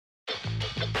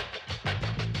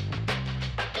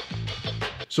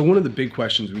So one of the big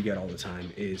questions we get all the time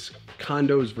is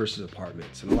condos versus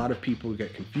apartments. And a lot of people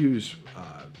get confused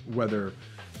whether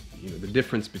the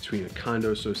difference between a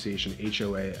condo association,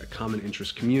 HOA, a common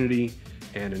interest community,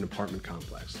 and an apartment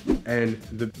complex. And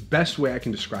the best way I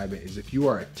can describe it is if you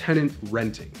are a tenant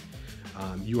renting,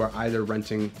 you are either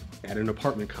renting at an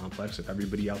apartment complex if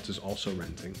everybody else is also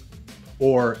renting,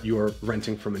 or you're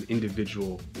renting from an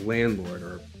individual landlord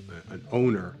or an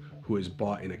owner who is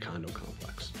bought in a condo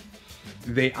complex.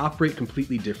 They operate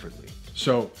completely differently.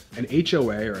 So an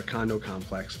HOA or a condo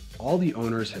complex, all the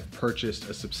owners have purchased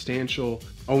a substantial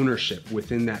ownership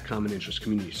within that common interest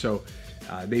community. So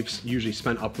they've usually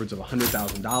spent upwards of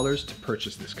 $100,000 to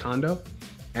purchase this condo,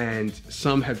 and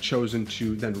some have chosen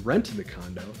to then rent the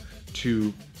condo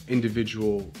to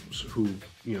individuals who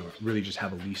really just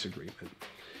have a lease agreement.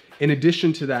 In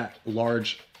addition to that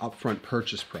large upfront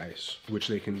purchase price, which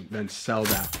they can then sell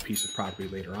that piece of property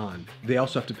later on, they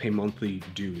also have to pay monthly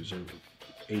dues or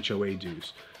HOA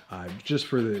dues, just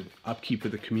for the upkeep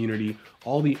of the community.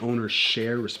 All the owners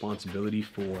share responsibility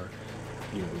for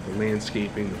the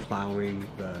landscaping, the plowing,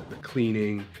 the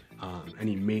cleaning,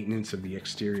 any maintenance of the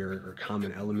exterior or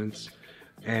common elements.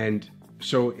 And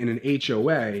so in an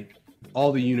HOA,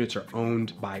 all the units are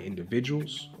owned by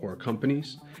individuals or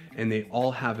companies, and they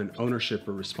all have an ownership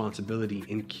or responsibility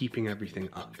in keeping everything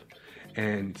up.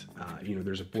 And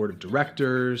there's a board of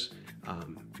directors,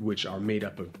 which are made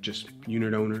up of just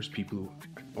unit owners, people who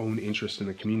own interest in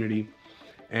the community.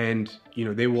 And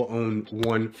they will own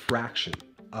one fraction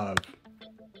of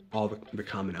all the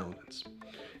common elements.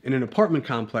 In an apartment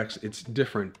complex, it's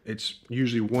different. It's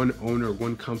usually one owner,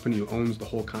 one company who owns the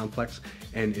whole complex,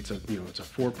 and it's a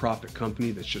for-profit company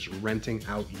that's just renting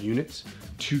out units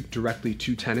directly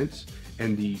to tenants,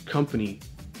 and the company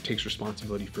takes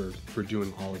responsibility for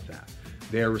doing all of that.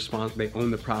 They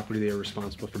own the property. They are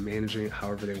responsible for managing it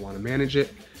however they want to manage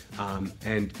it.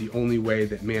 And the only way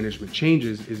that management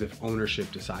changes is if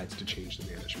ownership decides to change the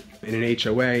management. In an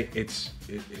HOA, it's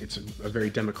a very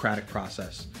democratic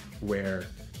process where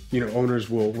owners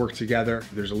will work together.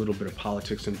 There's a little bit of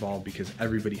politics involved because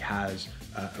everybody has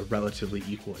a relatively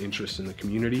equal interest in the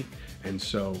community, and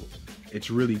so it's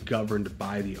really governed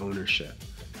by the ownership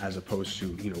as opposed to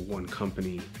one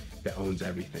company that owns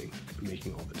everything,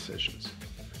 making all the decisions.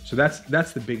 So that's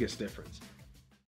the biggest difference.